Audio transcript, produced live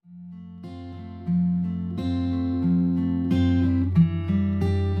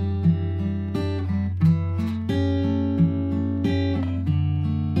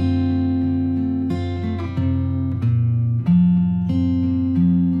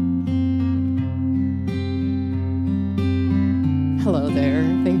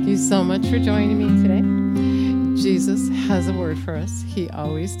so much for joining me today. Jesus has a word for us. He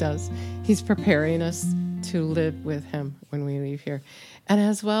always does. He's preparing us to live with him when we leave here. And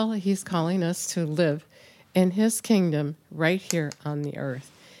as well, he's calling us to live in his kingdom right here on the earth,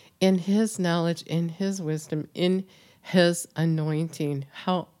 in his knowledge, in his wisdom, in his anointing.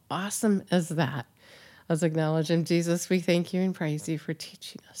 How awesome is that? Let's acknowledge him. Jesus, we thank you and praise you for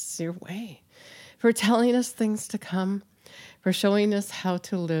teaching us your way, for telling us things to come, for showing us how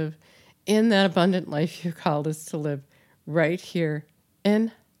to live in that abundant life you called us to live right here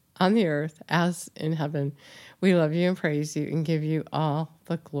on the earth as in heaven. We love you and praise you and give you all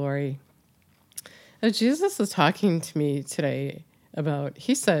the glory. Now, Jesus was talking to me today about,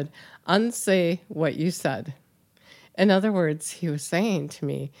 he said, unsay what you said. In other words, he was saying to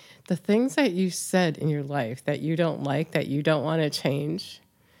me, the things that you said in your life that you don't like, that you don't want to change,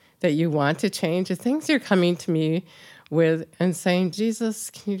 that you want to change, the things you're coming to me with and saying, Jesus,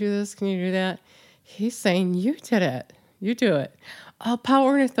 can you do this? Can you do that? He's saying, you did it. You do it. All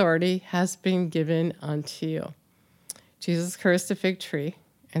power and authority has been given unto you. Jesus cursed a fig tree,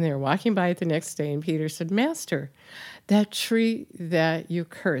 and they were walking by it the next day, and Peter said, Master, that tree that you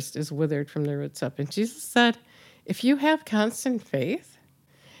cursed is withered from the roots up. And Jesus said, if you have constant faith,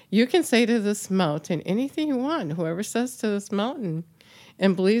 you can say to this mountain anything you want. Whoever says to this mountain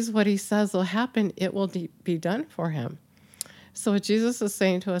and believes what he says will happen, it will be done for him. So what Jesus is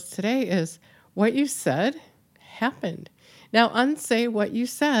saying to us today is, what you said happened. Now, unsay what you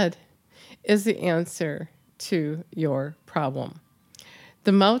said is the answer to your problem.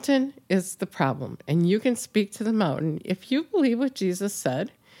 The mountain is the problem, and you can speak to the mountain. If you believe what Jesus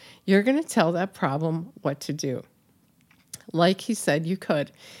said, you're going to tell that problem what to do. Like he said you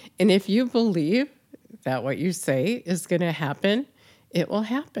could. And if you believe that what you say is going to happen, it will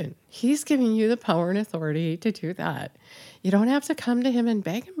happen. He's giving you the power and authority to do that. You don't have to come to him and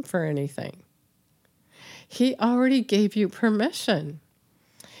beg him for anything. He already gave you permission.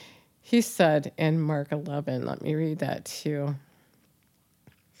 He said in Mark 11, let me read that to you.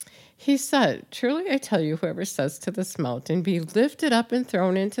 He said, truly I tell you, whoever says to this mountain, be lifted up and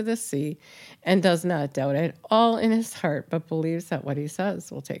thrown into the sea, and does not doubt at all in his heart, but believes that what he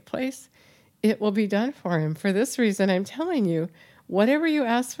says will take place, it will be done for him. For this reason, I'm telling you, whatever you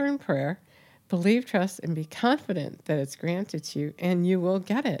ask for in prayer, believe, trust, and be confident that it's granted to you, and you will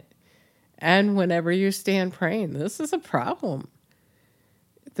get it. And whenever you stand praying, this is a problem.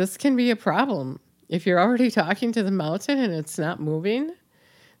 This can be a problem. If you're already talking to the mountain and it's not moving,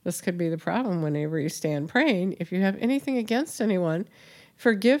 this could be the problem whenever you stand praying. If you have anything against anyone,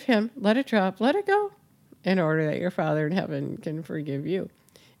 forgive him, let it drop, let it go, in order that your Father in heaven can forgive you.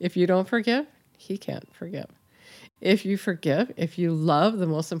 If you don't forgive, he can't forgive. If you forgive, if you love, the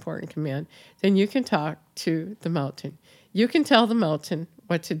most important command, then you can talk to the mountain. You can tell the mountain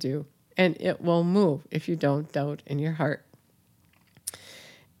what to do, and it will move if you don't doubt in your heart.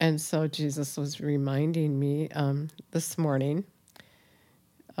 And so Jesus was reminding me this morning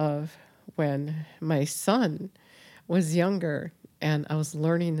of when my son was younger and I was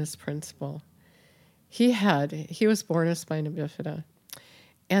learning this principle. He was born with spina bifida,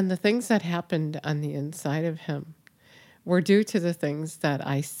 and the things that happened on the inside of him were due to the things that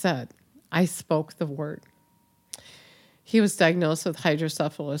I said. I spoke the word. He was diagnosed with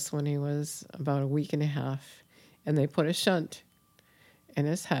hydrocephalus when he was about a week and a half, and they put a shunt in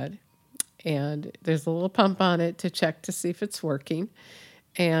his head, and there's a little pump on it to check to see if it's working.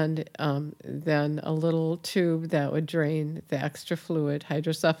 And then a little tube that would drain the extra fluid.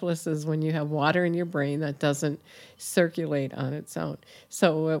 Hydrocephalus is when you have water in your brain that doesn't circulate on its own.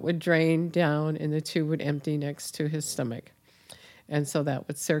 So it would drain down and the tube would empty next to his stomach. And so that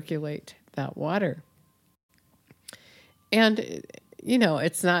would circulate that water. And,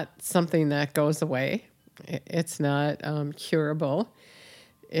 it's not something that goes away. It's not curable.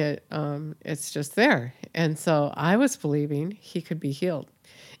 It's just there. And so I was believing he could be healed.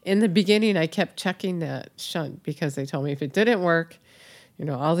 In the beginning, I kept checking that shunt because they told me if it didn't work,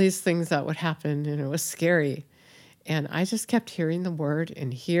 all these things that would happen, and it was scary. And I just kept hearing the word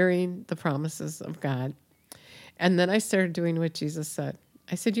and hearing the promises of God. And then I started doing what Jesus said.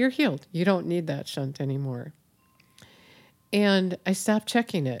 I said, you're healed. You don't need that shunt anymore. And I stopped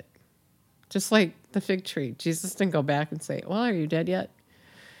checking it. Just like the fig tree. Jesus didn't go back and say, well, are you dead yet?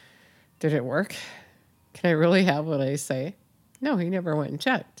 Did it work? Can I really have what I say? No, he never went and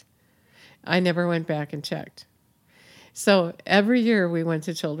checked. I never went back and checked. So every year we went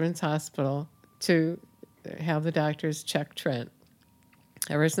to Children's Hospital to have the doctors check Trent.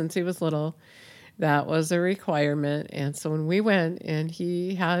 Ever since he was little, that was a requirement. And so when we went, and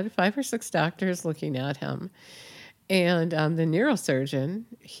he had 5 or 6 doctors looking at him, And the neurosurgeon,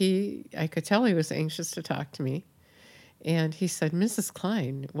 I could tell he was anxious to talk to me. And he said, Mrs.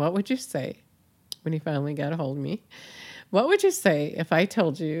 Klein, what would you say when he finally got a hold of me? What would you say if I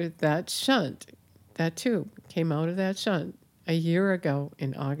told you that shunt, that tube, came out of that shunt a year ago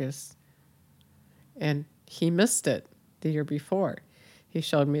in August? And he missed it the year before. He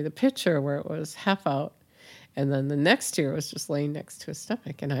showed me the picture where it was half out. And then the next year it was just laying next to his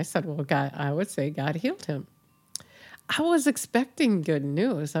stomach. And I said, well, God, I would say God healed him. I was expecting good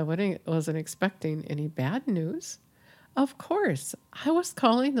news. I wasn't expecting any bad news. Of course, I was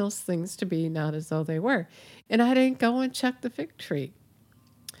calling those things to be not as though they were. And I didn't go and check the fig tree.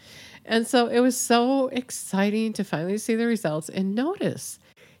 And so it was so exciting to finally see the results and notice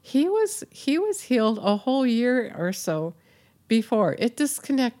he was healed a whole year or so before. It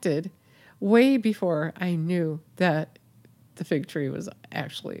disconnected way before I knew that the fig tree was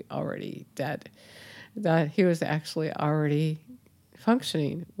actually already dead, that he was actually already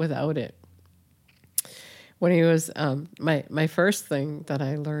functioning without it. When he was, my first thing that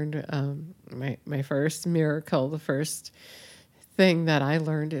I learned, my first miracle, the first thing that I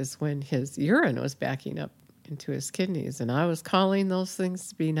learned is when his urine was backing up into his kidneys. And I was calling those things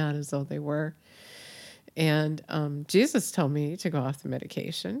to be not as though they were. And Jesus told me to go off the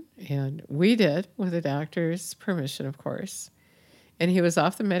medication. And we did, with the doctor's permission, of course. And he was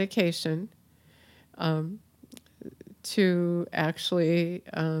off the medication to actually...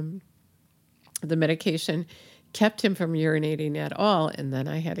 the medication kept him from urinating at all, and then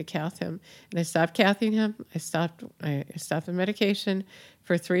I had to cath him. And I stopped cathing him. I stopped the medication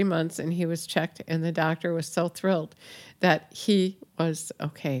for 3 months, and he was checked, and the doctor was so thrilled that he was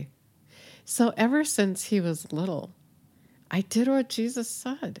okay. So ever since he was little, I did what Jesus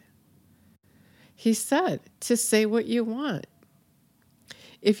said. He said to say what you want.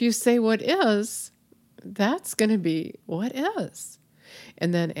 If you say what is, that's going to be what is.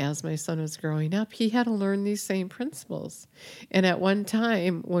 And then as my son was growing up, he had to learn these same principles. And at one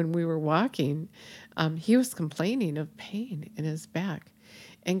time when we were walking, he was complaining of pain in his back.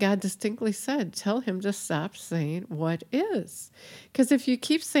 And God distinctly said, tell him to stop saying what is. Because if you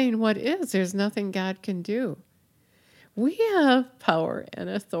keep saying what is, there's nothing God can do. We have power and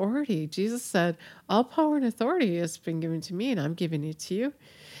authority. Jesus said, all power and authority has been given to me, and I'm giving it to you.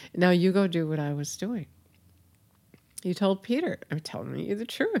 Now you go do what I was doing. He told Peter, I'm telling you the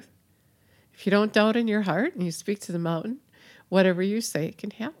truth. If you don't doubt in your heart and you speak to the mountain, whatever you say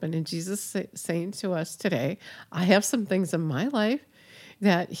can happen. And Jesus saying to us today, I have some things in my life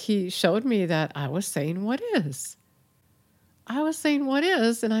that he showed me that I was saying what is. I was saying what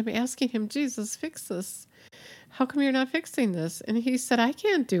is, and I'm asking him, Jesus, fix this. How come you're not fixing this? And he said, I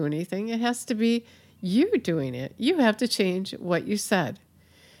can't do anything. It has to be you doing it. You have to change what you said.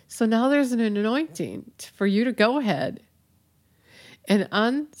 So now there's an anointing for you to go ahead and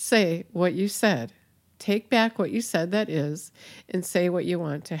unsay what you said. Take back what you said that is and say what you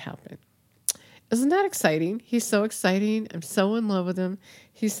want to happen. Isn't that exciting? He's so exciting. I'm so in love with him.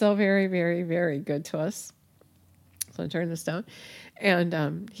 He's so very, very, very good to us. So I'll turn this down.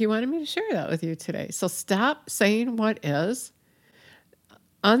 And he wanted me to share that with you today. So stop saying what is,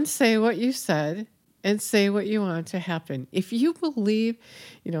 unsay what you said, and say what you want to happen. If you believe,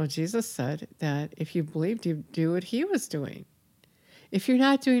 Jesus said that if you believed, you do what he was doing. If you're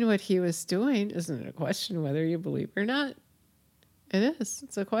not doing what he was doing, isn't it a question whether you believe or not? It is.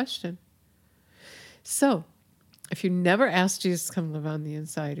 It's a question. So, if you never asked Jesus to come live on the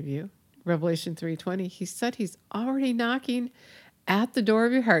inside of you, Revelation 3:20, he said he's already knocking at the door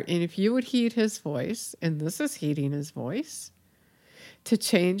of your heart. And if you would heed his voice, and this is heeding his voice, to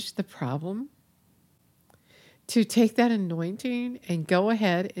change the problem, to take that anointing and go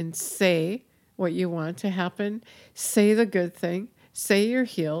ahead and say what you want to happen, say the good thing, say you're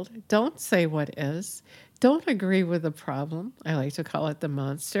healed, don't say what is, don't agree with the problem. I like to call it the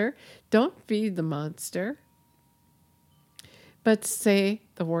monster. Don't feed the monster, but say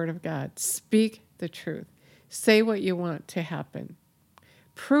the word of God. Speak the truth. Say what you want to happen.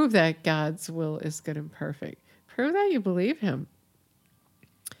 Prove that God's will is good and perfect. Prove that you believe him.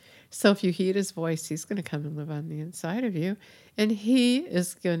 So if you heed his voice, he's going to come and live on the inside of you, and he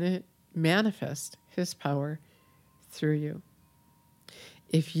is going to manifest his power through you.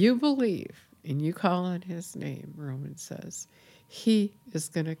 If you believe and you call on his name, Romans says, he is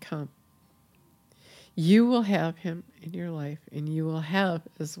going to come. You will have him in your life, and you will have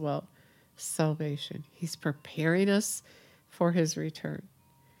as well salvation. He's preparing us for his return.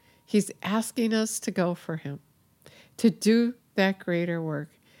 He's asking us to go for him, to do that greater work,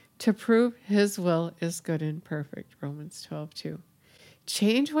 to prove his will is good and perfect, Romans 12:2.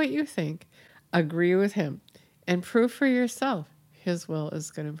 Change what you think, agree with him, and prove for yourself His will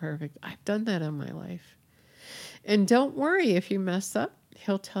is good and perfect. I've done that in my life. And don't worry if you mess up.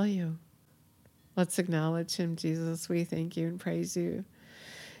 He'll tell you. Let's acknowledge Him. Jesus, we thank you and praise you.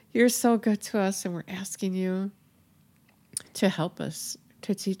 You're so good to us, and we're asking you to help us,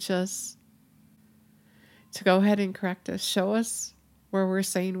 to teach us, to go ahead and correct us. Show us where we're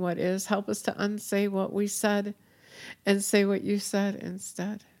saying what is. Help us to unsay what we said and say what you said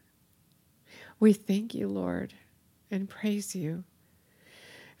instead. We thank you, Lord, and praise you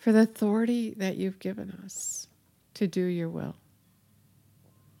for the authority that you've given us to do your will.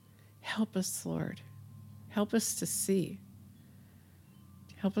 Help us, Lord. Help us to see.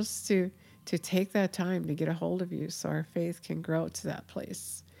 Help us to take that time to get a hold of you so our faith can grow to that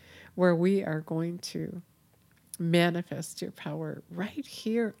place where we are going to manifest your power right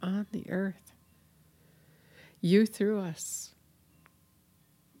here on the earth. You through us.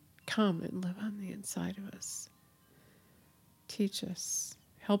 Come and live on the inside of us. Teach us.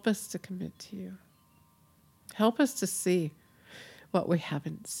 Help us to commit to you. Help us to see what we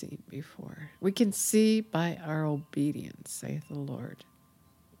haven't seen before. We can see by our obedience, saith the Lord.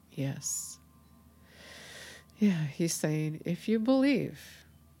 Yes. Yeah, He's saying, if you believe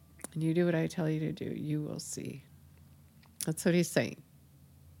and you do what I tell you to do, you will see. That's what He's saying.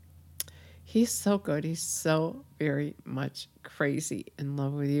 He's so good. He's so very much crazy in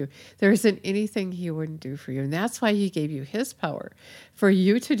love with you. There isn't anything He wouldn't do for you. And that's why He gave you His power, for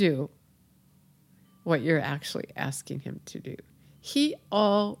you to do what you're actually asking Him to do. He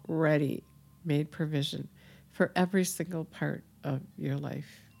already made provision for every single part of your life.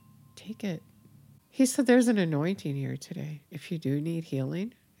 Take it. He said there's an anointing here today. If you do need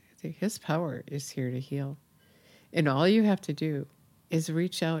healing, His power is here to heal. And all you have to do is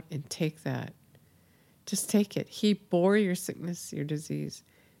reach out and take that. Just take it. He bore your sickness, your disease,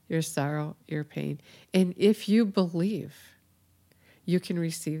 your sorrow, your pain. And if you believe, you can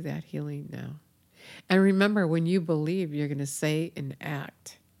receive that healing now. And remember, when you believe, you're going to say and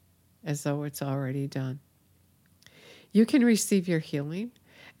act as though it's already done. You can receive your healing,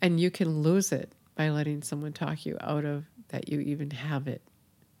 and you can lose it by letting someone talk you out of that you even have it.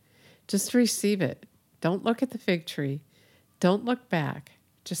 Just receive it. Don't look at the fig tree. Don't look back.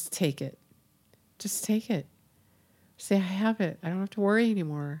 Just take it. Just take it. Say, I have it. I don't have to worry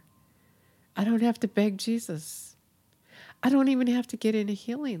anymore. I don't have to beg Jesus. I don't even have to get in a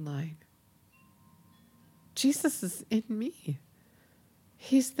healing line. Jesus is in me.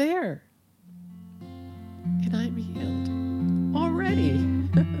 He's there. And I'm healed already.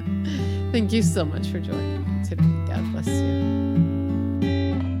 Thank you so much for joining me today. God bless you.